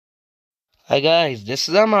Hi guys, this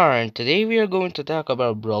is Amar and today we are going to talk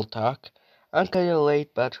about Brawl Talk. I'm kinda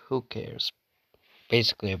late, but who cares?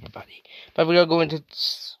 Basically everybody. But we are going to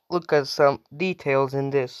look at some details in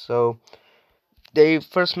this. So, they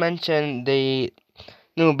first mentioned the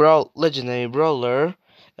new legendary brawler,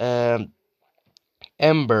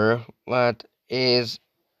 Ember, what is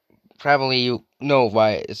probably you know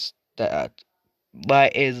why is that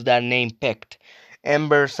name picked.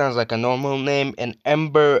 Ember sounds like a normal name, and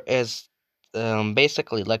Ember is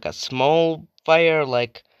basically like a small fire,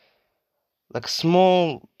 like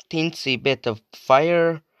small teensy bit of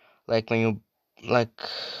fire, like when you like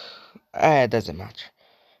it doesn't matter.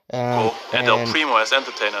 And El Primo as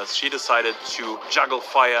entertainers, she decided to juggle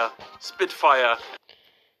fire, spit fire,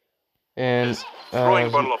 and throwing a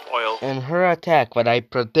bottle of oil. And her attack, what I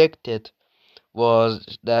predicted,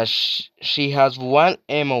 was that she has one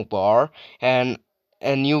ammo bar, and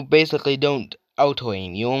you basically don't auto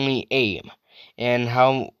aim, you only aim. And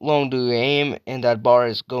how long do you aim? And that bar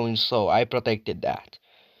is going slow. I predicted that.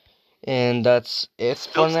 And that's it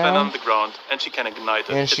for now. On the ground, and she can ignite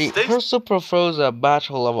it. And her super throws a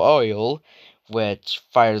bottle of oil, which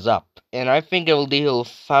fires up. And I think it will deal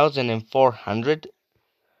 1,400,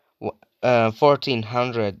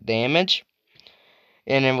 1,400 damage.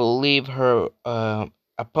 And it will leave her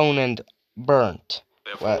opponent burnt.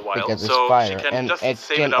 Well, because it's fire. And it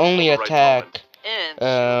can only attack,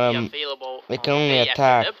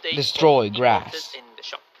 destroy grass.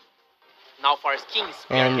 Now for skins,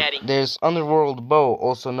 and there's underworld bow,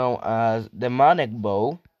 also known as demonic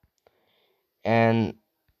bow. And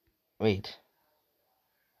wait.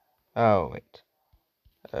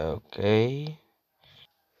 Okay.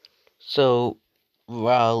 So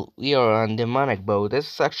while we are on demonic bow,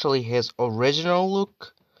 this is actually his original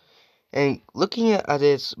look. And looking at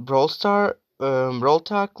his Brawl Talk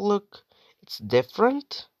look, it's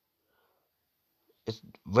different. It's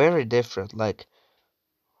very different. Like,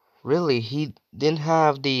 really, he didn't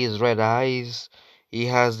have these red eyes. He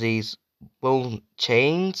has these bone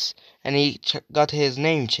chains, and he got his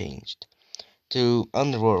name changed to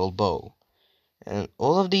Underworld Bow. And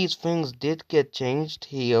all of these things did get changed.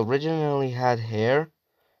 He originally had hair,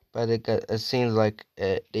 but it seems like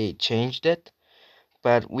they changed it.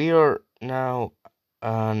 But we are now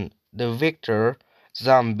on the victor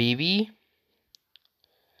Zombibi.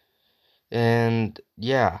 And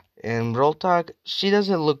yeah, in Brawl Talk, she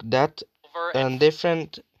doesn't look that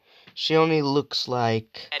different. She only looks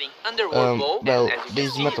like,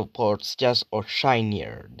 these metal parts just are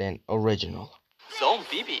shinier than original.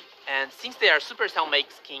 Zombibi. And since they are Supercell make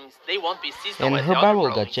skins, they won't be seasonal. And her bubble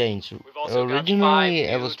got changed. Originally,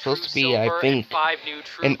 it was supposed to be, I think,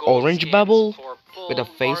 an orange bubble with a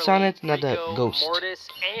face on it, not a ghost.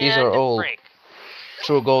 These are all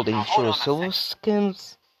true gold and true silver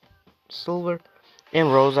skins.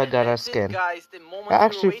 And Rosa got a skin. I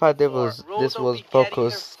actually thought this was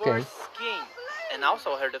Poco's skin. And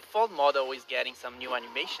also her default model is getting some new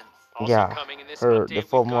animations. Yeah, her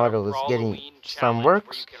default model is getting some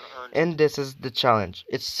works, and this is the challenge.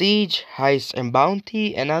 It's Siege, Heist, and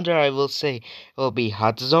Bounty. Another I will say will be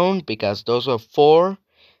Hot Zone, because those are 4,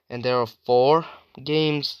 and there are 4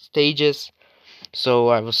 stages. So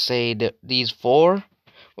I will say that these 4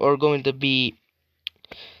 are going to be,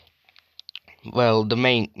 well, the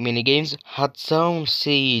main mini games: Hot Zone,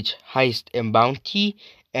 Siege, Heist, and Bounty.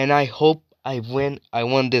 And I hope I won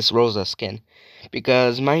this Rosa skin,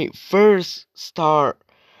 because my first star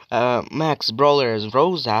max brawler is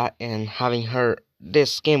Rosa, and having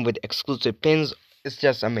this skin with exclusive pins is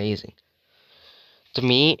just amazing to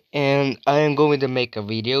me. And I am going to make a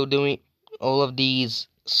video doing all of these,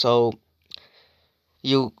 so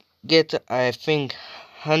you get, I think,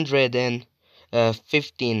 100 and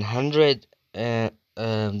 1,500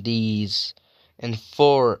 these, and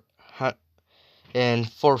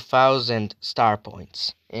 4,000 star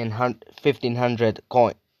points, and 1,500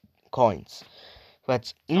 coins.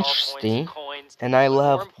 That's interesting, and I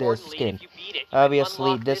love this skin.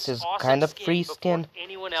 Obviously, this is kind of free skin,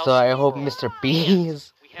 so I hope Mr. P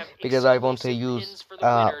is, because I want to use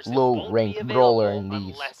low rank brawler in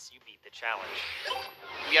these.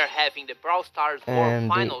 We are having the Brawl Stars War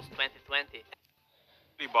Finals 2020.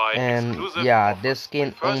 And yeah, this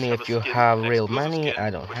skin only if you have real money.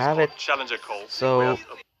 I don't have it. So,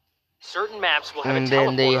 certain maps will have and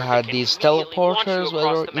then they had these teleporters, which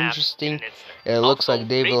are interesting. It looks like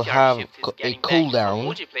they will have a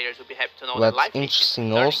cooldown. That's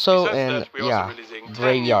interesting also. And yeah,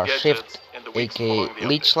 graveyard shift, aka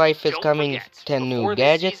leech life, is coming. 10 new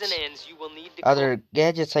gadgets. Other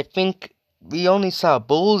gadgets, I think we only saw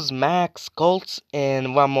bulls, max, colts,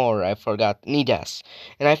 and one more I forgot, Nidas.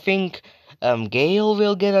 And I think Gale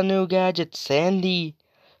will get a new gadget, Sandy,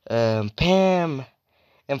 Pam,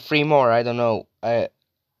 and 3 more. I don't know. I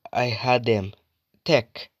had them.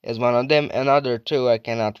 Tech is one of them. Another 2 I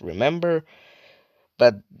cannot remember.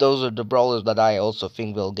 But those are the brawlers that I also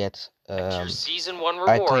think will get. Your season 1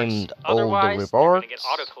 rewards. I claimed all the Otherwise, they're rewards. gonna get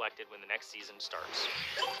auto-collected when the next season starts.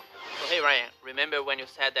 So hey Ryan, remember when you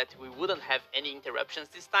said that we wouldn't have any interruptions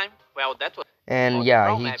this time? Well, that was And about yeah,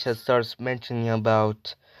 brawl he maps. just starts mentioning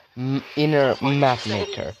about inner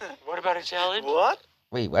mapmaker. What about a challenge? What?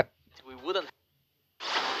 Wait, what? We wouldn't.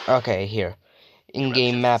 Okay, here.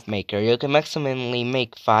 In-game mapmaker. You can maximally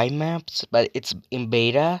make 5 maps, but it's in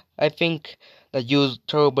beta, I think, that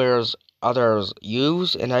YouTubers others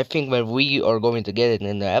use, and I think when we are going to get it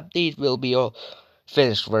in the update will be all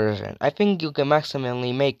finished version. I think you can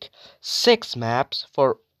maximally make 6 maps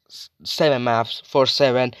for 7 maps for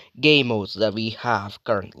 7 game modes that we have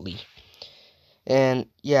currently. And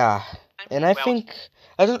yeah, and I think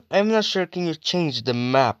I'm not sure, can you change the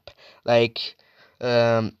map? Like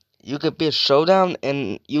you could be a showdown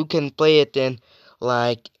and you can play it in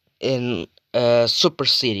like in Super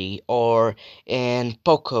City or in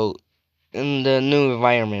Poco, in the new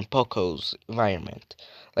environment, Poco's environment.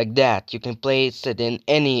 Like that. You can play it in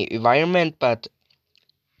any environment, but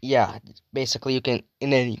yeah, basically you can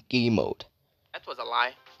in any game mode. That was a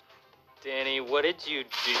lie. Danny, what did you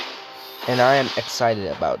do? And I am excited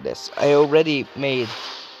about this. I already made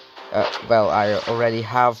well, I already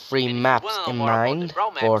have 3 maps in mind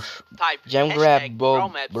for Gem Grab,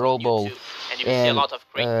 Brawl Ball,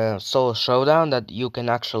 and Solo Showdown that you can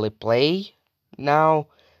actually play now.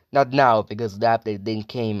 Not now, because the update didn't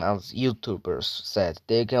came as YouTubers said.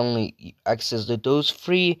 They can only access to those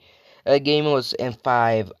 3 game modes and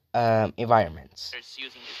 5 environments.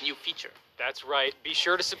 Using this new feature. That's right. Be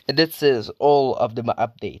sure to And this is all of the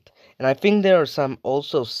update. And I think there are some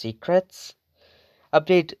also secrets.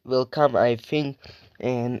 Update will come, I think,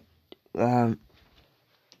 and I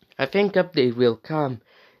think update will come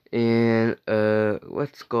in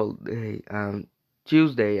what's called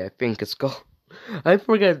Tuesday, I think it's called. I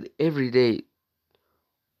forget every day.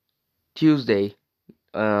 Tuesday,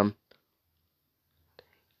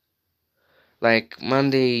 like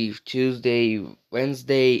Monday, Tuesday,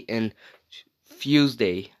 Wednesday, and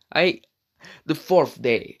Tuesday. The 4th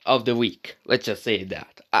day of the week. Let's just say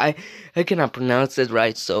that. I cannot pronounce it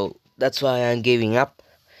right, so that's why I'm giving up.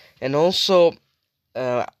 And also,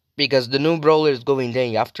 because the new brawler is going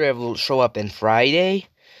day after, I will show up on Friday.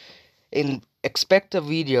 And expect a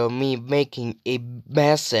video of me making a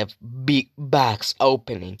massive big box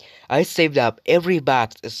opening. I saved up every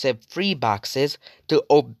box except 3 boxes to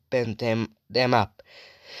open them up.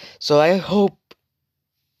 So I hope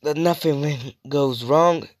that nothing goes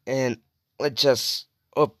wrong, and let's just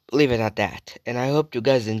leave it at that. And I hope you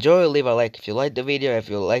guys enjoy. Leave a like if you like the video. If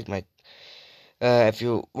you like my if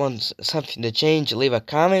you want something to change, leave a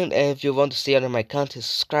comment. And if you want to see other my content,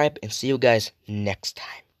 subscribe. And see you guys next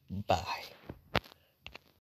time. Bye.